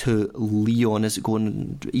down to Lyon? Is it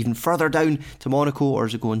going even further down to Monaco, or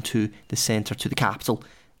is it going to the centre, to the capital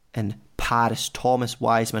in Paris? Thomas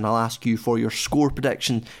Wiseman, I'll ask you for your score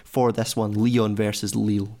prediction for this one, Lyon versus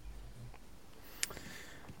Lille.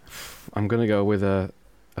 I'm going to go with a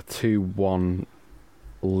 2-1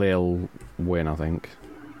 Lille win, I think.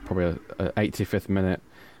 Probably a 85th minute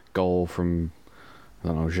goal from, I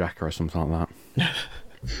don't know, Xhaka or something like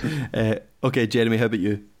that. Okay, Jeremy, how about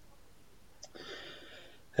you?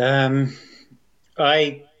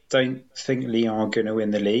 I don't think Lyon are going to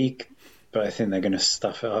win the league, but I think they're going to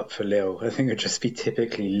stuff it up for Lille. I think it'll just be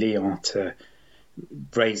typically Lyon to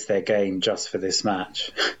raise their game just for this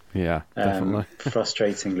match. Yeah, definitely.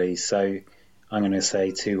 Frustratingly. So I'm going to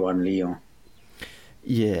say 2-1 Lyon.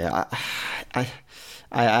 Yeah,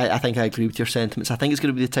 I think I agree with your sentiments. I think it's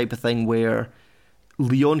going to be the type of thing where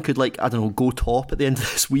Lyon could, like, I don't know, go top at the end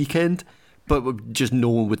of this weekend, but just no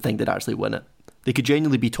one would think they'd actually win it. They could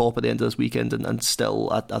genuinely be top at the end of this weekend, and still,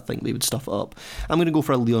 I think they would stuff it up. I'm going to go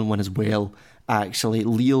for a Lyon win as well, actually.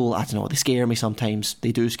 Lille, I don't know, they scare me sometimes.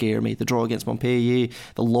 They do scare me. The draw against Montpellier,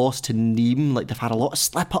 the loss to Nîmes, like, they've had a lot of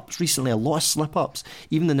slip-ups recently,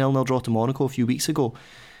 Even the 0-0 draw to Monaco a few weeks ago.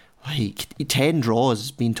 Like, 10 draws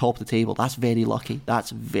being top of the table, that's very lucky.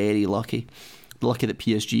 Lucky that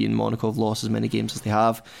PSG and Monaco have lost as many games as they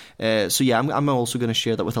have. So yeah, I'm also going to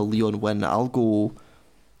share that with a Lyon win. I'll go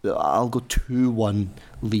 2-1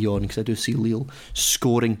 Lyon, because I do see Lille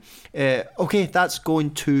scoring. Okay, that's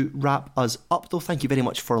going to wrap us up, though. Thank you very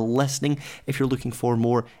much for listening. If you're looking for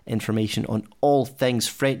more information on all things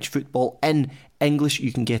French football in English,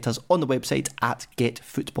 you can get us on the website at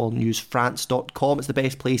getfootballnewsfrance.com. It's the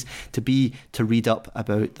best place to be to read up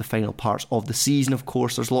about the final parts of the season. Of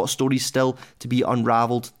course, there's a lot of stories still to be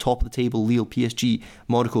unravelled. Top of the table, Lille, PSG,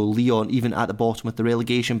 Monaco, Lyon, even at the bottom with the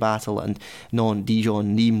relegation battle, and Nantes,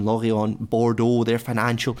 Dijon, Nîmes, Lorient, Bordeaux, their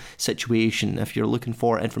financial situation. If you're looking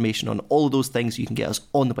for information on all of those things, you can get us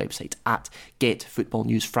on the website at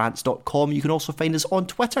getfootballnewsfrance.com. You can also find us on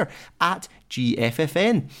Twitter at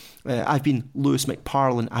GFFN. I've been Lewis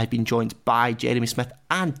McParlin. I've been joined by Jeremy Smith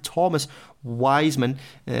and Thomas Wiseman.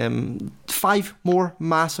 5 more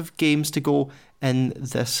massive games to go in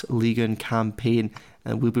this Ligue 1 campaign,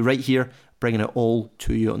 and we'll be right here bringing it all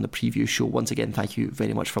to you on the preview show. Once again, thank you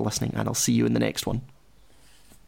very much for listening, and I'll see you in the next one.